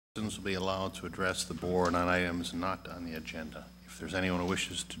Citizens will be allowed to address the board on items not on the agenda. If there's anyone who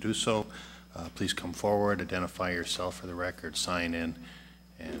wishes to do so, please come forward, identify yourself for the record, sign in,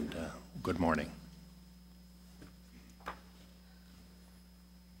 and good morning.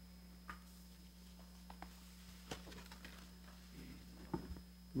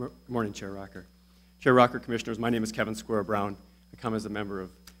 Good morning, Chair Rocker. Chair Rocker, Commissioners, my name is Kevin Skwira-Brown. I come as a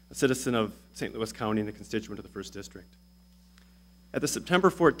citizen of St. Louis County and a constituent of the 1st District. At the September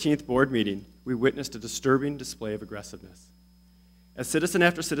 14th board meeting, we witnessed a disturbing display of aggressiveness. As citizen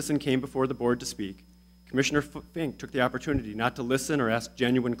after citizen came before the board to speak, Commissioner Fink took the opportunity not to listen or ask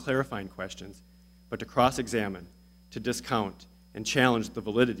genuine clarifying questions, but to cross-examine, to discount, and challenge the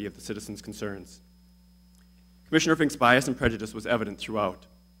validity of the citizens' concerns. Commissioner Fink's bias and prejudice was evident throughout.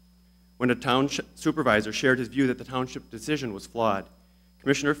 When a town supervisor shared his view that the township decision was flawed,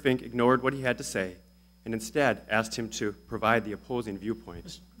 Commissioner Fink ignored what he had to say and instead asked him to provide the opposing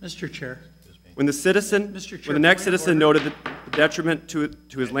viewpoint. Mr. Chair. When the next citizen noted the detriment to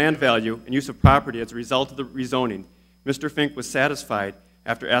his land value and use of property as a result of the rezoning, Mr. Fink was satisfied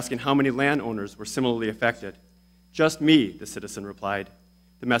after asking how many landowners were similarly affected. Just me, the citizen replied.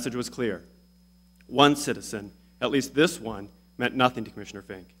 The message was clear. One citizen, at least this one, meant nothing to Commissioner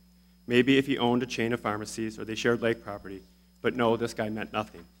Fink. Maybe if he owned a chain of pharmacies or they shared lake property, but no, this guy meant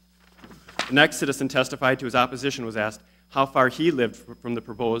nothing. The next citizen testified to his opposition was asked how far he lived from the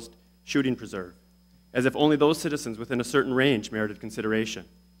proposed shooting preserve, as if only those citizens within a certain range merited consideration.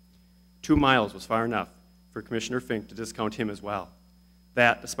 2 miles was far enough for Commissioner Fink to discount him as well.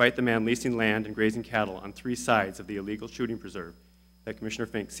 That, despite the man leasing land and grazing cattle on 3 sides of the illegal shooting preserve that Commissioner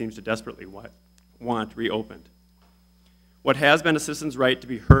Fink seems to desperately want reopened. What has been a citizen's right to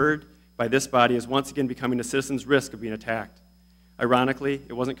be heard by this body is once again becoming a citizen's risk of being attacked. Ironically,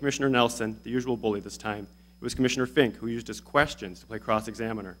 it wasn't Commissioner Nelson, the usual bully this time. It was Commissioner Fink who used his questions to play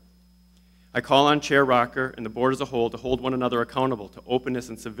cross-examiner. I call on Chair Rocker and the board as a whole to hold one another accountable to openness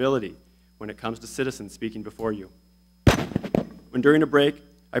and civility when it comes to citizens speaking before you. When during a break,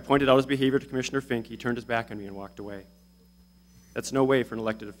 I pointed out his behavior to Commissioner Fink, he turned his back on me and walked away. That's no way for an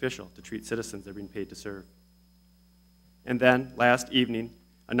elected official to treat citizens they're being paid to serve. And then, last evening,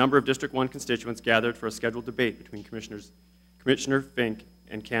 a number of District 1 constituents gathered for a scheduled debate between Commissioner Fink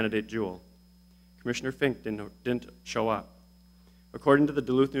and candidate Jewell. Commissioner Fink didn't show up. According to the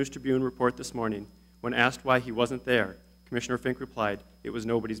Duluth News-Tribune report this morning, when asked why he wasn't there, Commissioner Fink replied, it was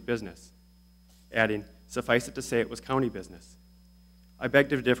nobody's business, adding, suffice it to say it was county business. I beg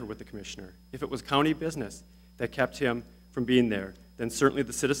to differ with the commissioner. If it was county business that kept him from being there, then certainly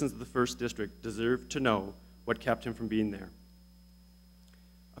the citizens of the 1st District deserve to know what kept him from being there.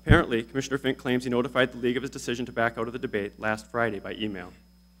 Apparently, Commissioner Fink claims he notified the league of his decision to back out of the debate last Friday by email.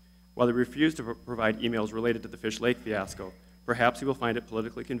 While he refused to provide emails related to the Fish Lake fiasco, perhaps he will find it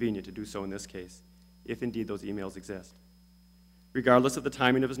politically convenient to do so in this case, if indeed those emails exist. Regardless of the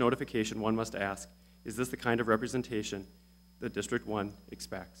timing of his notification, one must ask, is this the kind of representation that District 1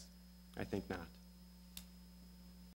 expects? I think not.